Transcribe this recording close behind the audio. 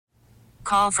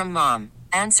Call from mom.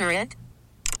 Answer it.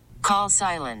 Call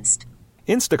silenced.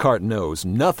 Instacart knows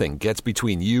nothing gets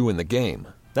between you and the game.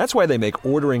 That's why they make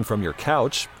ordering from your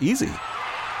couch easy.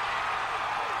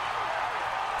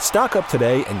 Stock up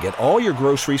today and get all your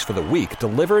groceries for the week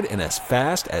delivered in as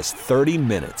fast as 30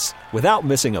 minutes without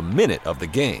missing a minute of the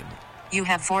game. You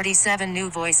have 47 new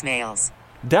voicemails.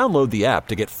 Download the app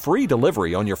to get free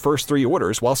delivery on your first 3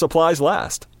 orders while supplies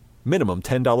last. Minimum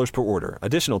 $10 per order.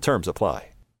 Additional terms apply.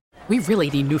 We really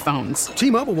need new phones.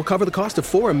 T-Mobile will cover the cost of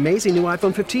 4 amazing new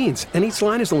iPhone 15s, and each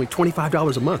line is only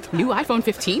 $25 a month. New iPhone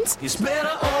 15s? It's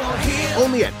better over here.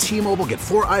 Only at T-Mobile, get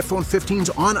 4 iPhone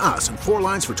 15s on us and 4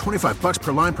 lines for $25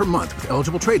 per line per month with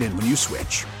eligible trade-in when you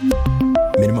switch.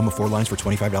 Minimum of 4 lines for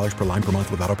 $25 per line per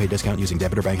month with autopay discount using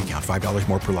debit or bank account. $5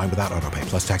 more per line without autopay,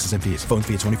 plus taxes and fees. Phone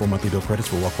fee at 24 monthly bill credits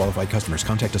for well-qualified customers.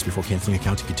 Contact us before canceling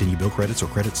account to continue bill credits or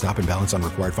credit stop and balance on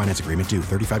required finance agreement due.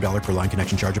 $35 per line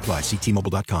connection charge applies. See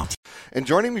T-Mobile.com. And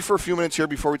joining me for a few minutes here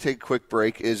before we take a quick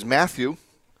break is Matthew.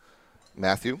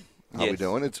 Matthew, how we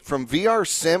doing? It's from VR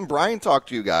Sim. Brian talked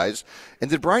to you guys. And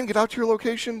did Brian get out to your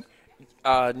location?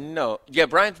 No. Yeah,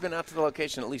 Brian's been out to the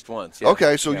location at least once. Yeah.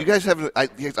 Okay, so you guys have – I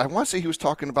want to say he was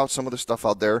talking about some of the stuff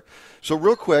out there. So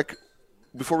real quick,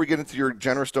 before we get into your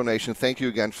generous donation, thank you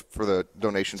again for the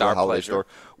donation to our holiday store.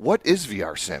 What is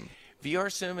VR Sim?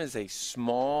 VR Sim is a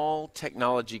small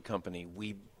technology company.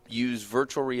 We use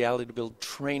virtual reality to build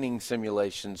training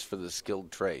simulations for the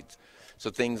skilled trades. So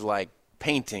things like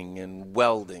painting and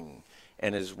welding,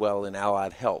 and as well in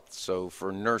allied health, so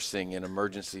for nursing and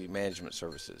emergency management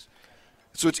services.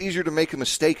 So it's easier to make a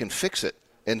mistake and fix it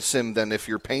in Sim than if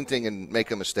you're painting and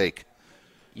make a mistake.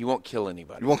 You won't kill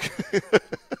anybody. You won't.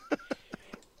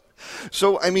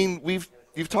 So, I mean,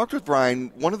 you've talked with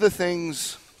Brian. One of the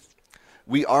things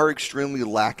we are extremely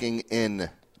lacking in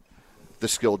the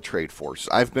skilled trade force.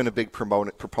 I've been a big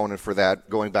proponent for that,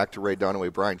 going back to Ray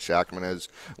Dunaway. Brian Shackman as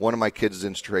one of my kids is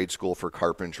in trade school for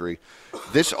carpentry.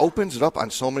 This opens it up on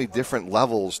so many different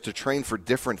levels to train for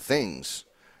different things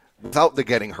without the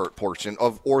getting hurt portion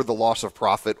or the loss of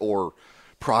profit or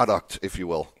product, if you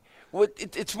will. Well,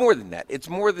 it's more than that. It's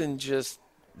more than just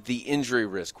the injury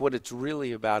risk. What it's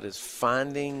really about is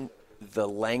finding the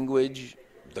language,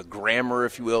 the grammar,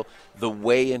 if you will, the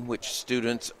way in which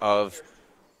students of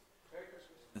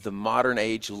the modern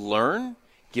age learn,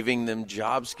 giving them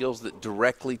job skills that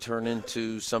directly turn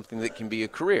into something that can be a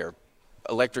career.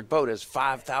 Electric Boat has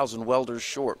 5,000 welders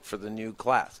short for the new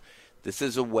class. This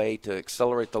is a way to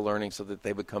accelerate the learning so that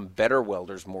they become better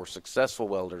welders, more successful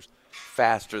welders,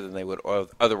 faster than they would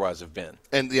otherwise have been.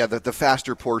 And, yeah, the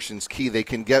faster portion's key. They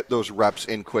can get those reps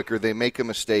in quicker. They make a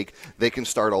mistake. They can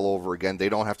start all over again. They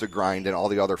don't have to grind and all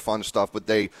the other fun stuff, but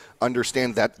they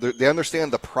understand that. They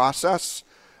understand the process,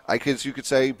 I guess you could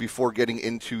say, before getting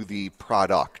into the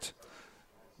product.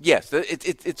 Yes,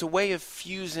 it's a way of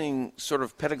fusing sort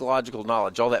of pedagogical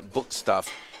knowledge, all that book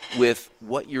stuff, with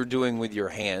what you're doing with your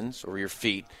hands or your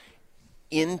feet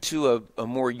into a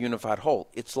more unified whole.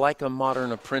 It's like a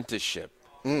modern apprenticeship.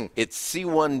 It's see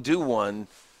one, do one,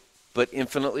 but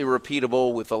infinitely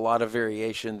repeatable with a lot of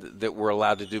variation that we're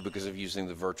allowed to do because of using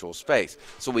the virtual space.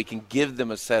 So we can give them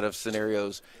a set of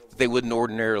scenarios that they wouldn't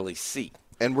ordinarily see.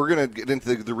 And we're going to get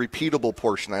into the repeatable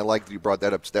portion. I like that you brought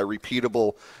that up. It's that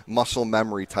repeatable muscle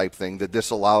memory type thing that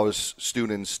this allows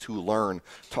students to learn.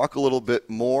 Talk a little bit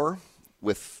more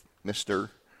with Mr.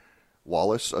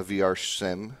 Wallace of VR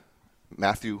Sim,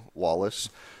 Matthew Wallace.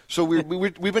 So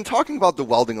we've been talking about the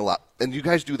welding a lot, and you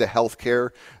guys do the healthcare,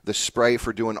 the spray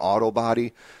for doing auto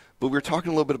body, but we were talking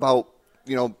a little bit about,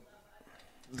 you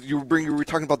were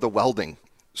talking about the welding.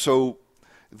 So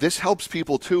this helps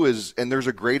people too, and there's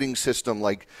a grading system.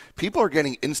 Like, people are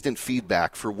getting instant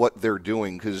feedback for what they're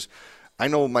doing, because I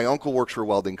know my uncle works for a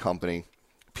welding company.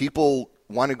 People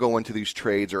want to go into these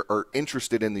trades or are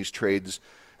interested in these trades,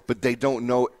 but they don't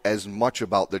know as much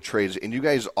about the trades, and you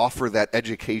guys offer that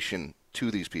education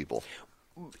to these people.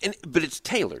 But it's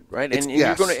tailored, right? And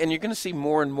yes. you're going to see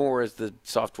more and more as the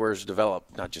softwares develop,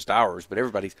 not just ours, but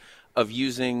everybody's, of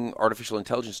using artificial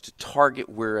intelligence to target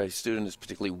where a student is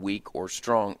particularly weak or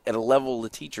strong at a level the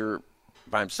teacher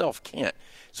by himself can't.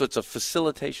 So it's a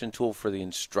facilitation tool for the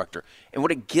instructor. And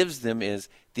what it gives them is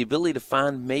the ability to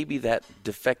find maybe that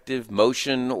defective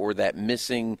motion or that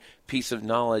missing piece of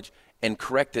knowledge and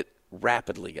correct it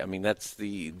rapidly. I mean, that's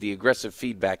the aggressive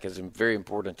feedback is very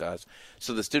important to us.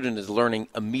 So the student is learning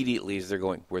immediately as they're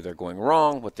going, where they're going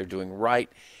wrong, what they're doing right,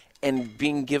 and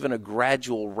being given a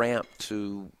gradual ramp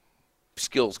to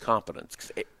skills competence.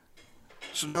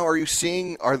 So now, are you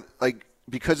seeing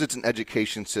because it's an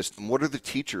education system, what are the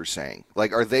teachers saying?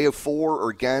 Like, are they for or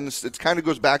against? It kind of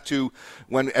goes back to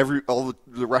when all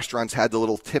the restaurants had the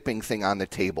little tipping thing on the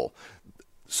table.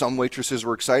 Some waitresses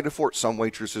were excited for it, some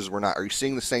waitresses were not. Are you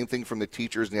seeing the same thing from the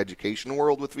teachers in the education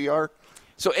world with VR?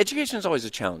 So education is always a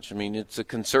challenge. I mean, it's a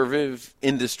conservative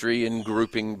industry and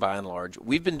grouping by and large.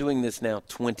 We've been doing this now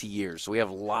 20 years, so we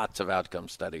have lots of outcome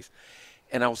studies.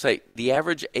 And I will say the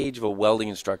average age of a welding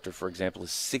instructor, for example,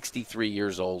 is 63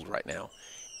 years old right now.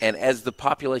 And as the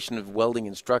population of welding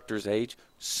instructors age,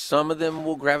 some of them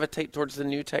will gravitate towards the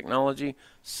new technology.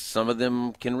 Some of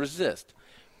them can resist.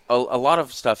 A lot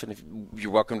of stuff, and if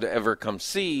you're welcome to ever come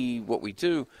see what we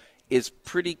do, is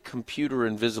pretty computer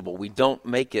invisible. We don't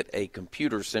make it a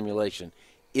computer simulation.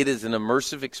 It is an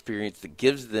immersive experience that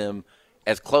gives them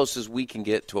as close as we can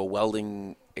get to a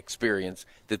welding experience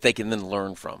that they can then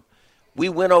learn from. We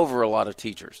win over a lot of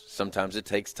teachers. Sometimes it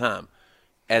takes time.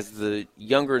 As the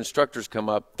younger instructors come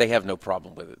up, they have no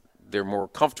problem with it. They're more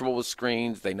comfortable with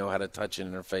screens. They know how to touch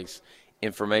and interface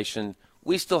information.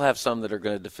 We still have some that are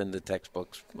going to defend the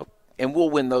textbooks, and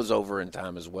we'll win those over in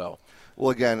time as well.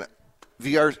 Well, again,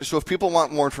 VR. So if people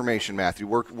want more information,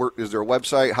 Matthew, is there a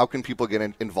website? How can people get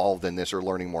involved in this or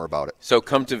learning more about it? So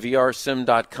come to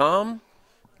vrsim.com.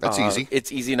 That's easy.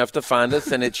 It's easy enough to find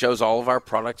us, and it shows all of our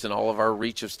products and all of our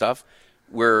reach of stuff.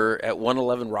 We're at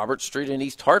 111 Robert Street in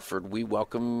East Hartford. We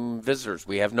welcome visitors.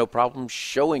 We have no problem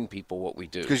showing people what we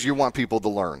do. Because you want people to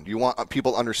learn. You want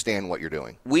people to understand what you're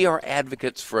doing. We are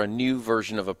advocates for a new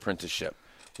version of apprenticeship.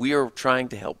 We are trying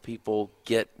to help people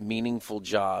get meaningful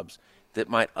jobs that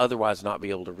might otherwise not be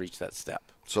able to reach that step.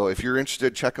 So if you're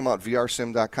interested, check them out,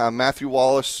 vrsim.com. Matthew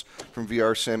Wallace from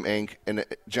VRSim, Inc., and a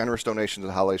generous donation to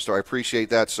the Holiday Store. I appreciate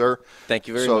that, sir. Thank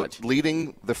you very much. So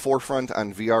leading the forefront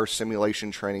on VR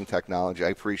simulation training technology. I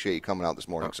appreciate you coming out this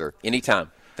morning, sir. Anytime.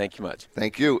 Thank you much.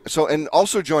 Thank you. So, and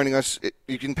also joining us,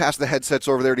 you can pass the headsets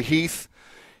over there to Heath.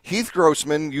 Heath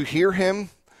Grossman, you hear him,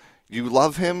 you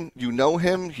love him, you know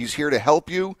him. He's here to help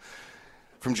you.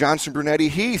 From Johnson Brunetti.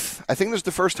 Heath, I think this is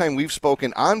the first time we've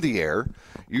spoken on the air.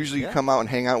 Usually you come out and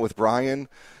hang out with Brian.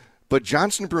 But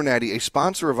Johnson Brunetti, a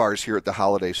sponsor of ours here at the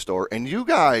Holiday Store, and you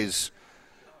guys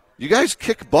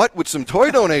kick butt with some toy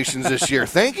donations this year.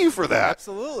 Thank you for that.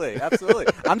 Absolutely.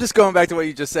 I'm just going back to what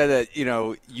you just said, that,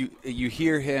 you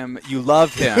hear him, you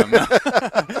love him.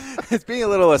 It's being a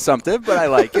little assumptive, but I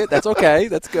like it. That's okay.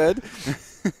 That's good.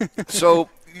 So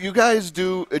you guys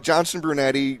do Johnson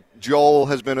Brunetti. Joel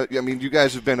has been you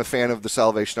guys have been a fan of the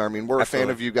Salvation Army, and we're Absolutely. a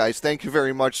fan of you guys. Thank you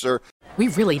very much, sir. We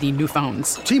really need new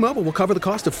phones. T-Mobile will cover the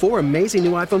cost of 4 amazing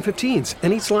new iPhone 15s,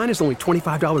 and each line is only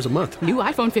 $25 a month. New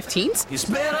iPhone 15s? It's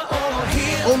better over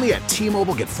here. Only at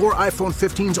T-Mobile, get 4 iPhone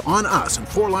 15s on us and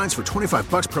 4 lines for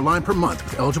 $25 per line per month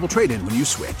with eligible trade-in when you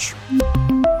switch.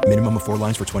 Minimum of 4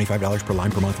 lines for $25 per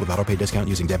line per month with autopay discount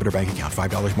using debit or bank account.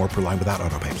 $5 more per line without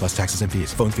autopay, plus taxes and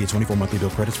fees. Phone fee at 24 monthly bill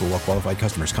credits for well-qualified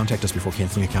customers. Contact us before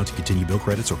canceling account to continue bill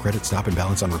credits or credit stop and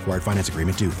balance on required finance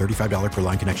agreement due. $35 per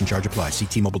line connection charge applies. See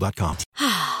T-Mobile.com.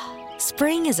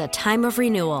 Spring is a time of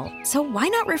renewal, so why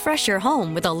not refresh your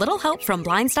home with a little help from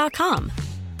Blinds.com?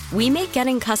 We make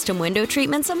getting custom window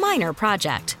treatments a minor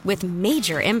project with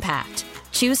major impact.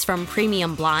 Choose from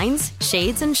premium blinds,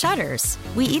 shades, and shutters.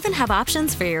 We even have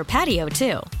options for your patio,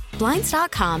 too.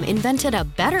 Blinds.com invented a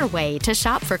better way to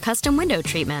shop for custom window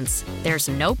treatments. There's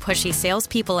no pushy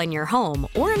salespeople in your home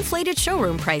or inflated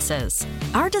showroom prices.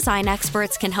 Our design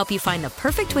experts can help you find the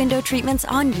perfect window treatments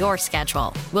on your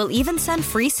schedule. We'll even send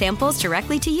free samples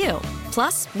directly to you.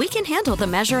 Plus, we can handle the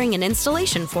measuring and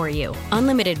installation for you.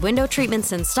 Unlimited window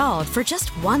treatments installed for just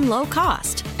one low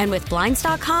cost. And with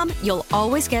Blinds.com, you'll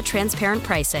always get transparent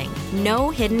pricing. No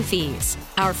hidden fees.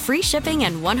 Our free shipping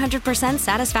and 100%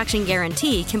 satisfaction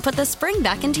guarantee can put the spring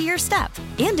back into your step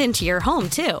and into your home,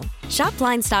 too. Shop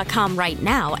Blinds.com right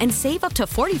now and save up to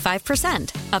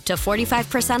 45%. Up to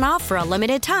 45% off for a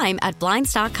limited time at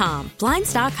Blinds.com.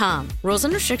 Blinds.com. Rules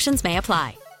and restrictions may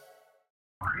apply.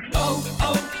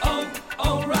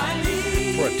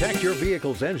 Protect your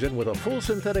vehicle's engine with a full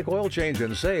synthetic oil change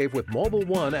and save with Mobile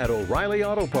One at O'Reilly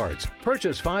Auto Parts.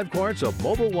 Purchase 5 quarts of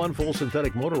Mobile One full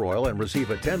synthetic motor oil and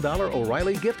receive a $10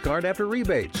 O'Reilly gift card after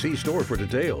rebate. See store for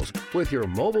details. With your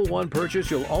Mobile One purchase,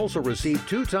 you'll also receive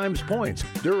 2 times points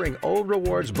during O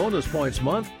Rewards Bonus Points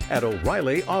Month at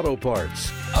O'Reilly Auto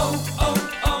Parts.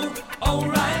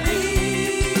 O'Reilly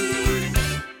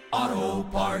Auto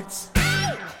Parts.